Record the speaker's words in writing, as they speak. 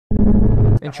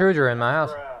Intruder in my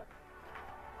house.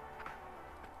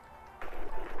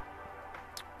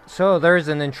 So there's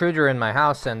an intruder in my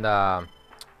house and la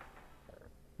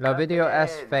video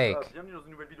is fake.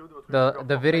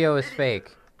 The video is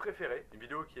fake.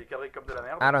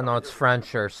 I don't know, it's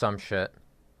French or some shit.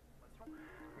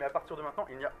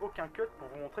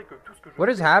 What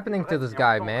is happening to this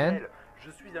guy, man?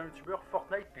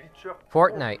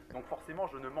 Fortnite.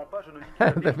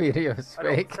 The video is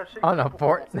fake on a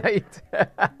Fortnite.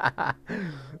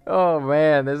 Oh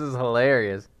man, this is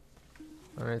hilarious.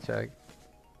 Let me check.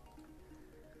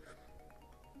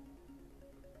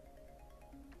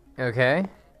 Okay.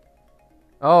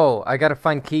 Oh, I gotta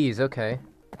find keys, okay.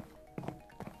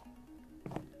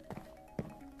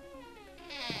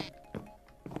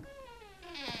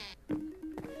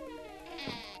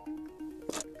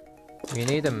 You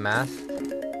need a mask?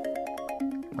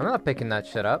 I'm not picking that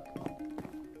shit up.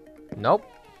 Nope.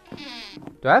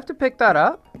 Do I have to pick that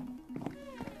up?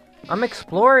 I'm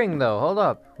exploring though, hold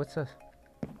up. What's this?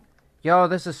 Yo,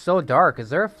 this is so dark. Is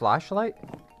there a flashlight?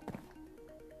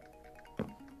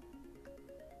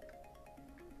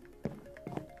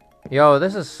 Yo,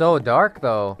 this is so dark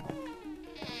though.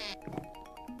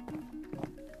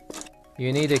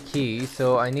 You need a key,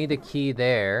 so I need a key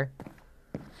there.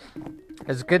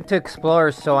 It's good to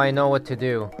explore so I know what to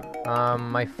do.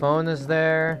 My phone is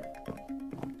there.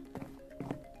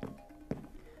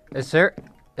 Is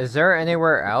there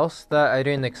anywhere else that I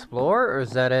didn't explore, or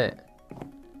is that it?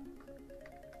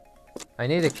 I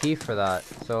need a key for that,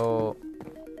 so...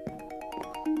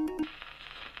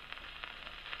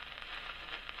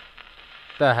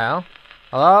 The hell?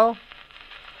 Hello?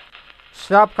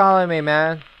 Stop calling me,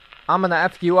 man. I'm gonna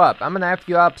F you up. I'm gonna F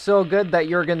you up so good that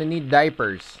you're gonna need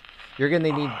diapers. You're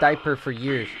gonna need diaper for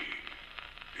years.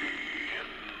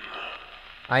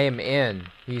 I am in,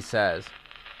 he says.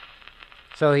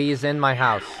 So he's in my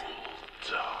house.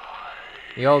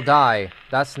 You'll die.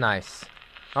 That's nice.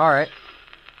 Alright.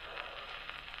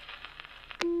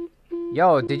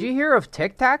 Yo, did you hear of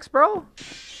Tic Tacs, bro?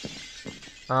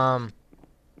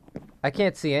 I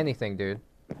can't see anything, dude.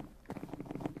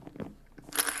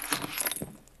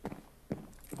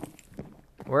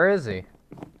 Where is he?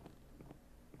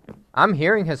 I'm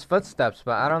hearing his footsteps,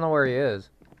 but I don't know where he is.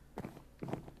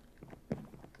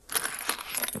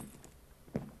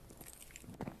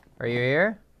 Are you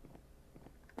here?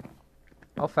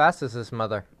 How fast is this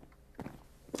mother?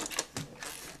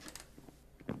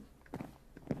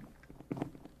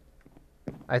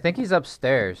 I think he's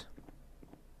upstairs.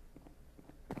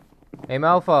 Hey,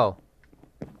 mofo.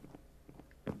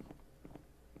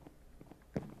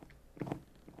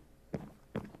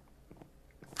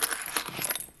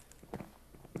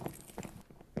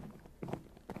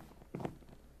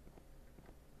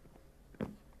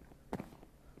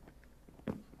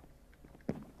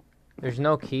 There's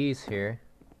no keys here.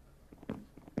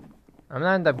 I'm gonna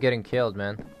end up getting killed,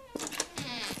 man.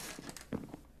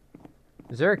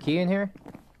 Is there a key in here?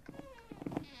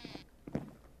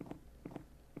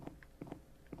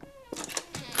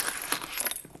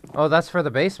 Oh, that's for the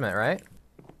basement, right?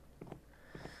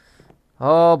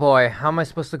 Oh boy, how am I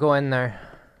supposed to go in there?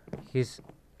 He's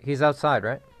outside,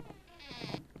 right?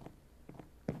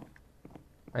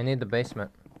 I need the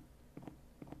basement.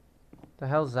 The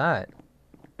hell's that?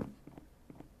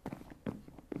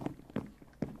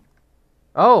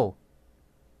 Oh!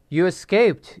 You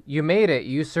escaped. You made it.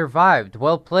 You survived.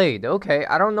 Well played. Okay,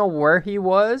 I don't know where he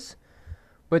was.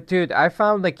 But dude, I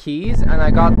found the keys and I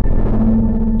got...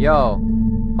 Yo.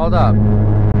 Hold up.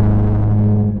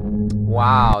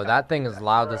 Wow, that thing is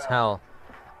loud as hell.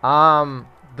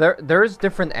 There's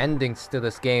different endings to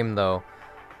this game though.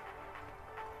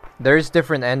 There's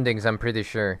different endings, I'm pretty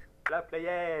sure.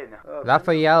 Raphaël.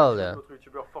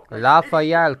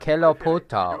 Raphaël, quello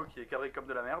puto.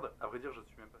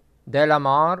 De la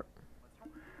mort.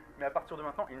 Mais à partir de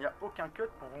maintenant, il n'y a aucun cut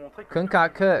pour vous montrer que tout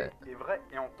est vrai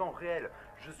et en temps réel.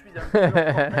 Je suis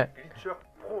un glitcher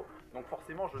pro. Donc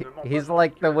forcément, je ne mens pas. He's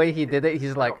like the way he did it.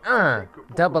 He's like,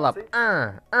 double up,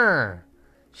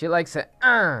 She likes it,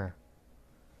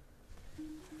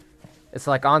 It's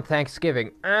like on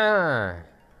Thanksgiving,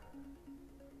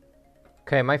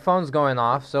 Okay, my phone's going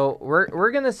off, so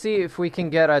we're gonna see if we can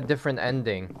get a different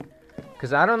ending.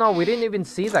 Cause I don't know, we didn't even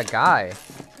see that guy.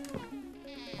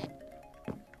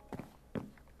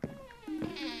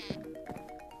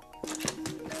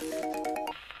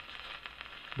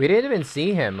 We didn't even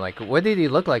see him. Like, what did he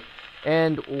look like?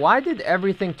 And why did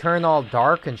everything turn all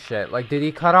dark and shit? Like, did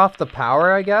he cut off the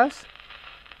power, I guess?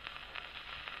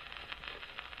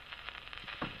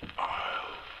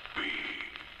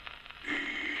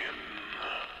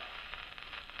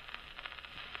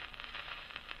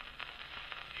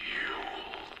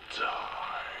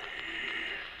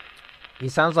 He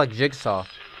sounds like Jigsaw.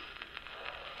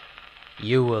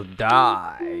 You will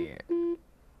die.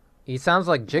 He sounds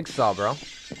like Jigsaw, bro.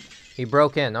 He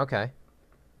broke in, okay.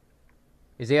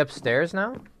 Is he upstairs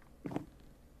now?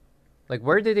 Like,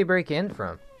 where did he break in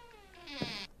from?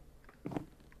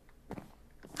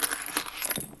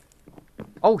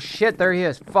 Oh shit, there he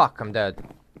is. Fuck, I'm dead.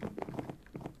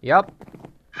 Yup.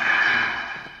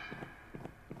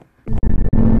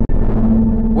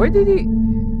 Where did he...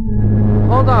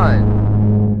 Hold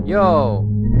on. Yo.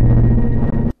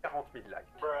 40 000 likes.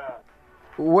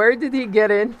 Where did he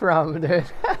get in from,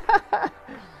 dude?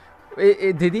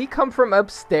 Did he come from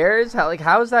upstairs?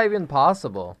 How is that even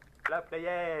possible?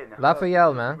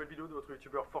 Lafayette, man. Nouvelle vidéo de votre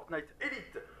youtubeur Fortnite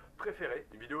Elite préféré.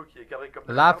 Une vidéo qui est cadrée comme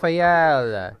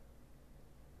Lafayette.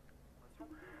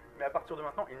 Mais à partir de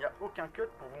maintenant, il n'y a aucun cut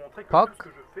pour vous montrer que Poc. tout ce que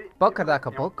je fais est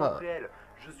Poc-a-dac-a-poc. en temps réel.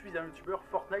 Je suis un youtubeur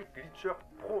Fortnite Glitcher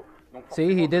Pro. Donc See,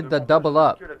 he forcément, did je the ne double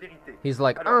montre up. que la vérité. He's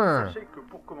like, Alors, sachez que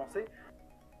pour commencer,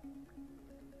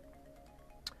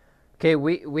 Okay,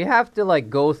 we have to like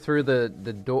go through the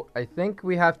door. I think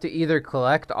we have to either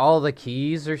collect all the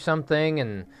keys or something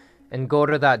and go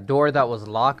to that door that was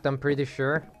locked, I'm pretty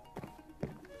sure.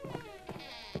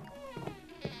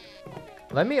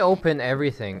 Let me open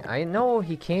everything. I know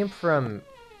he came from...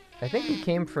 I think he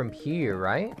came from here,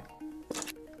 right?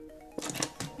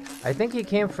 I think he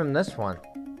came from this one.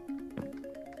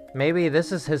 Maybe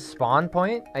this is his spawn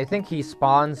point? I think he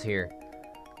spawns here.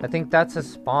 I think that's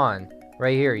his spawn.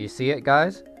 Right here, you see it,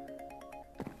 guys?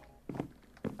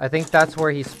 I think that's where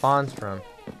he spawns from.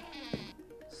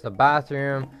 It's the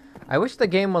bathroom. I wish the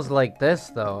game was like this,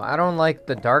 though. I don't like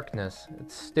the darkness.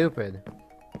 It's stupid.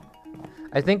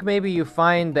 I think maybe you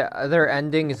find the other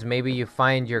ending is maybe you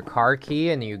find your car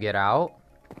key and you get out.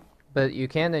 But you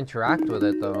can't interact with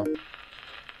it, though.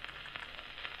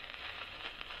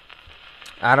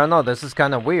 I don't know, this is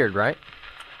kind of weird, right?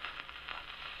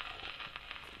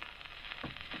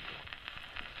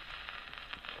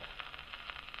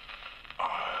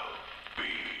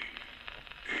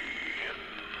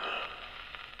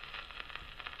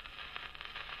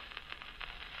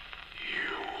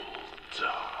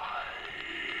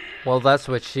 Well, that's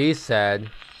what she said.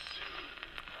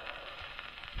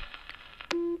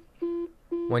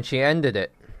 When she ended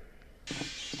it.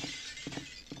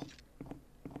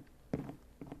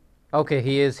 Okay,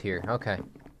 he is here. Okay.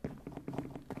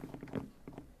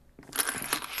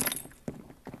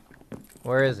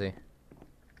 Where is he?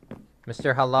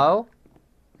 Mr. Hello?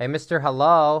 Hey, Mr.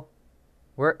 Hello?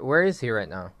 Where is he right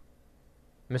now?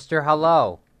 Mr.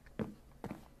 Hello?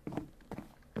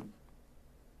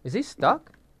 Is he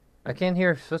stuck? I can't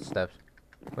hear his footsteps.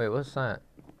 Wait, what's that?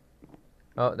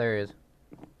 Oh, there he is.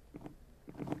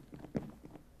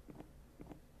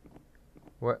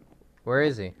 Where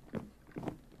is he?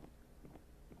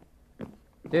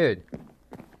 Dude.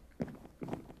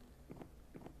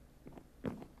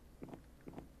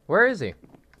 Where is he?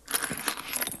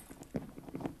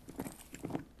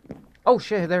 Oh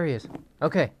shit, there he is.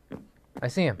 Okay. I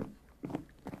see him.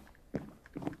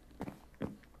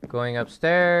 Going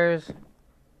upstairs.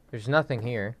 There's nothing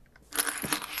here.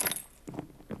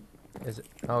 Is it?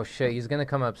 Oh shit, he's gonna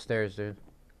come upstairs, dude.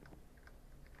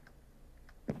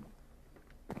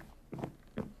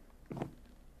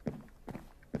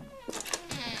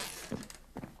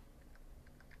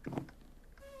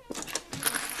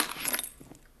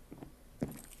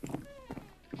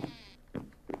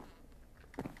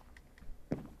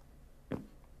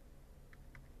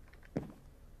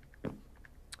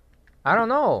 I don't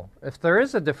know if there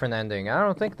is a different ending. I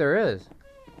don't think there is.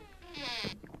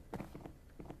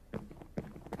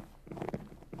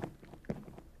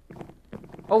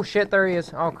 Oh shit, there he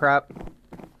is. Oh crap.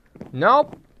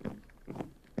 Nope.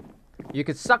 You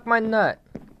could suck my nut.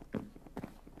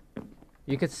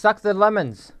 You could suck the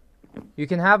lemons. You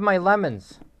can have my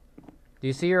lemons. Do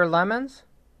you see your lemons?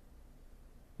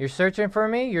 You're searching for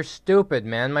me? You're stupid,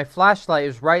 man. My flashlight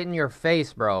is right in your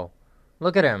face, bro.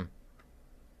 Look at him.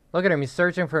 Look at him, he's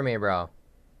searching for me, bro.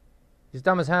 He's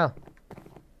dumb as hell.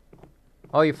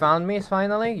 Oh, you found me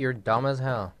finally? You're dumb as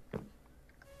hell.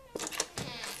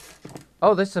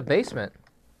 Oh, this is a basement.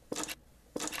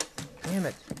 Damn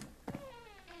it.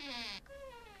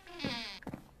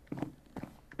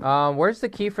 Where's the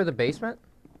key for the basement?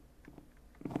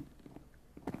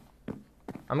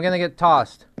 I'm gonna get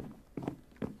tossed.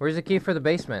 Where's the key for the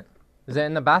basement? Is it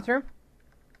in the bathroom?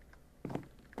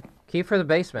 Key for the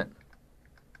basement.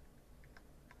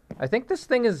 I think this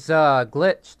thing is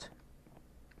glitched.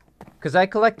 Because I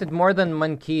collected more than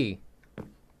one key.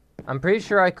 I'm pretty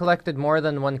sure I collected more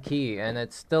than one key, and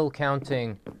it's still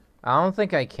counting. I don't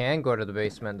think I can go to the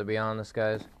basement, to be honest,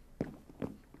 guys.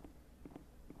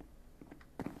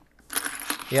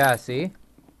 Yeah, see?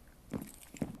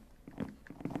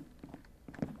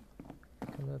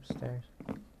 Come upstairs.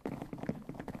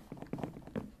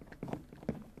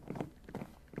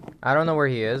 I don't know where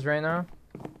he is right now.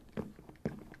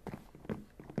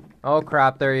 Oh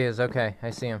crap, there he is. Okay,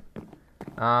 I see him.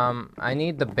 I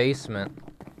need the basement.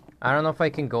 I don't know if I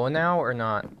can go now or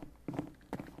not.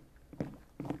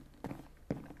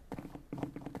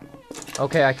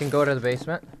 Okay, I can go to the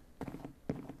basement.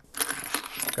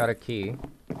 Got a key.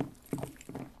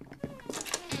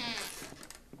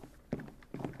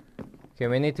 Okay,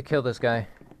 we need to kill this guy.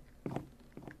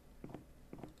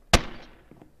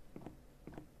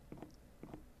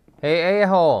 Hey,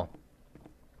 a-hole!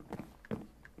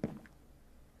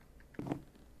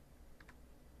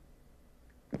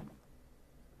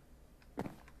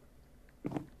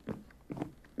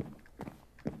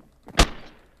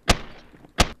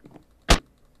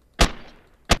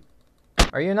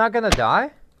 Are you not gonna die?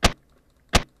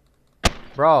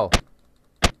 Bro.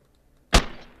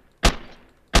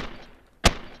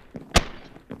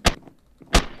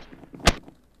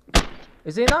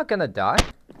 Is he not gonna die?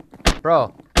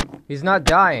 Bro, he's not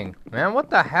dying. Man, what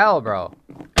the hell, bro?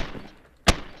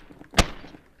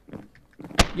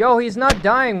 Yo, he's not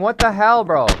dying. What the hell,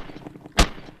 bro?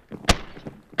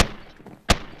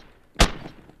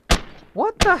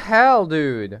 What the hell,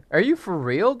 dude? Are you for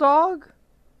real, dog?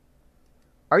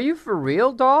 Are you for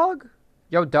real, dog?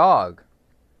 Yo, dog.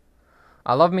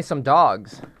 I love me some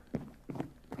dogs.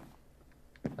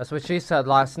 That's what she said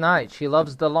last night. She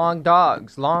loves the long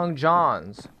dogs, long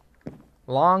johns,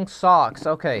 long socks.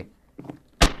 Okay.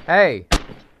 Hey.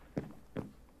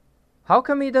 How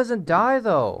come he doesn't die,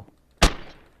 though?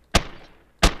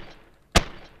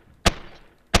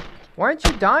 Why aren't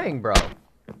you dying, bro?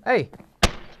 Hey.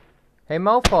 Hey,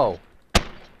 mofo.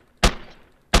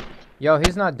 Yo,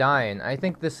 he's not dying. I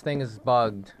think this thing is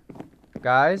bugged.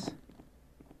 Guys?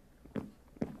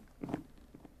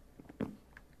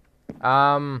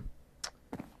 Are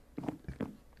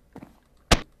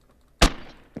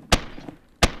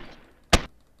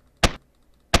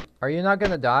you not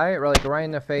gonna die? Or like right in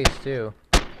the face, too.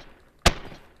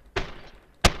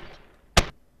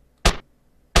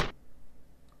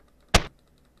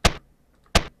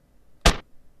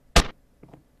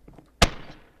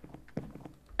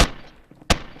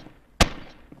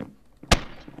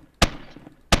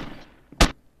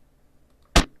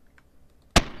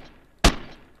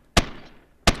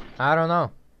 I don't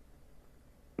know.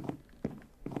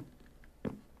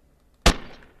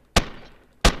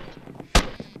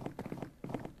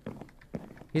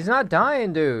 He's not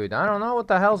dying, dude. I don't know what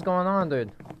the hell's going on,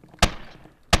 dude.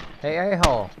 Hey,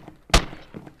 a-hole.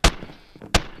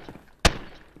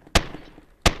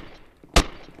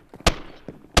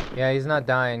 Yeah, he's not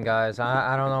dying, guys.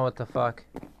 I don't know what the fuck.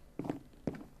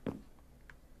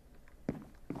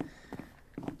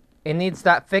 It needs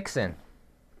that fixing.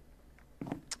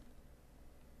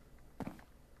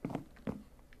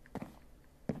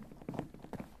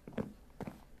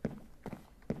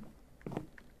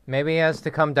 Maybe he has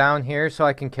to come down here so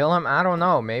I can kill him? I don't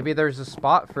know. Maybe there's a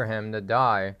spot for him to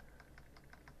die.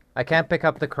 I can't pick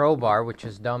up the crowbar, which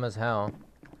is dumb as hell.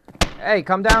 Hey,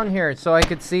 come down here so I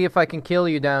could see if I can kill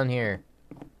you down here.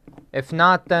 If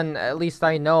not, then at least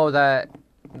I know that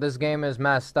this game is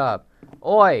messed up.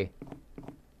 Oi!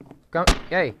 Come,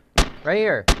 hey, right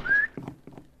here.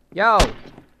 Yo!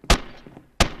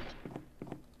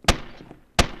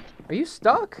 Are you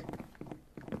stuck?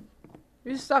 Where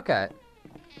are you stuck at?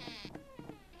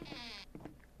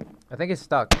 I think it's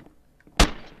stuck.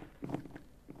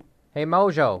 Hey,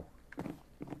 Mojo.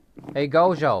 Hey,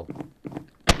 Gojo.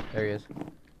 There he is.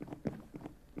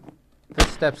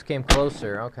 Footsteps came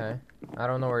closer. Okay. I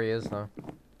don't know where he is, though.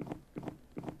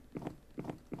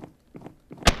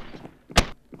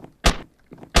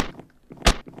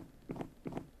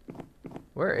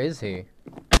 Where is he?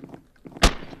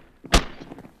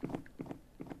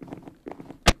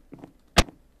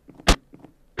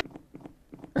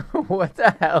 What the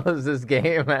hell is this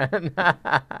game, man?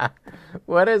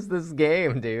 What is this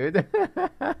game, dude?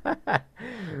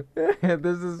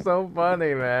 This is so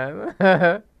funny, man.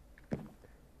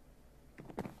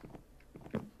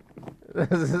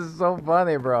 This is so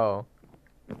funny, bro.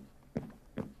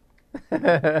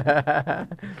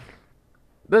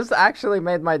 This actually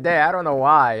made my day. I don't know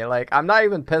why. Like, I'm not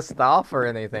even pissed off or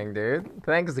anything, dude.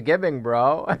 Thanksgiving,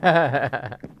 bro.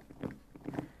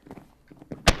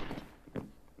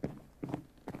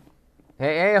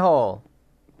 Hey, a-hole.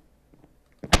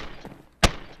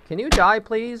 Can you die,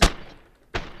 please?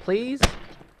 Please?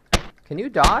 Can you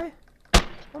die?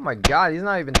 Oh my god, he's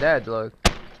not even dead, look.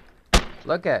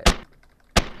 Look at.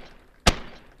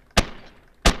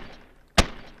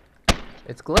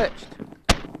 It's glitched.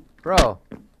 Bro.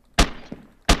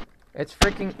 It's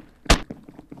freaking...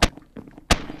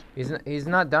 He's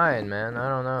not dying, man. I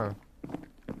don't know.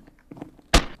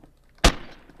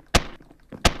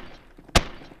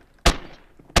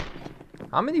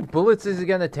 How many bullets is he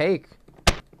gonna take?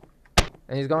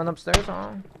 And he's going upstairs?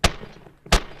 Oh.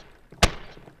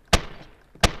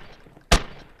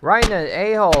 Right in the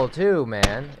a-hole, too,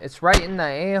 man. It's right in the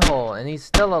a-hole, and he's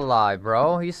still alive,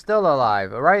 bro. He's still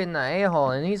alive. Right in the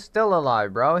a-hole, and he's still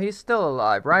alive, bro. He's still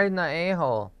alive. Right in the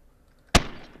a-hole.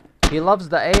 He loves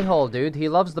the a-hole, dude. He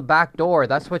loves the back door.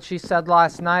 That's what she said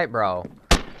last night, bro.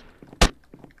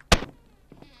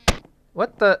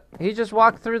 What the? He just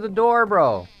walked through the door,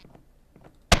 bro.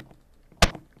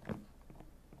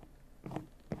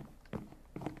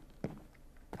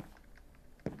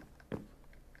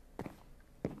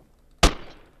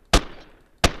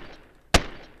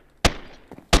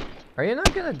 Are you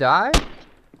not gonna die?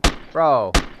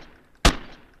 Bro.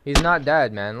 He's not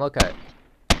dead, man. Look at it.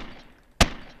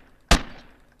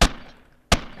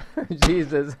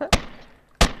 Jesus.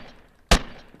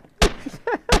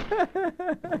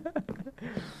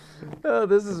 Oh,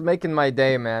 this is making my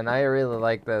day, man. I really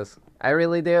like this. I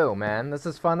really do, man. This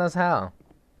is fun as hell.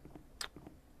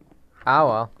 Ah,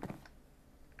 well.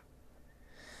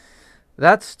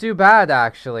 That's too bad,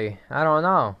 actually. I don't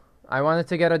know. I wanted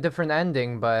to get a different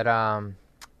ending, but,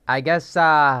 I guess,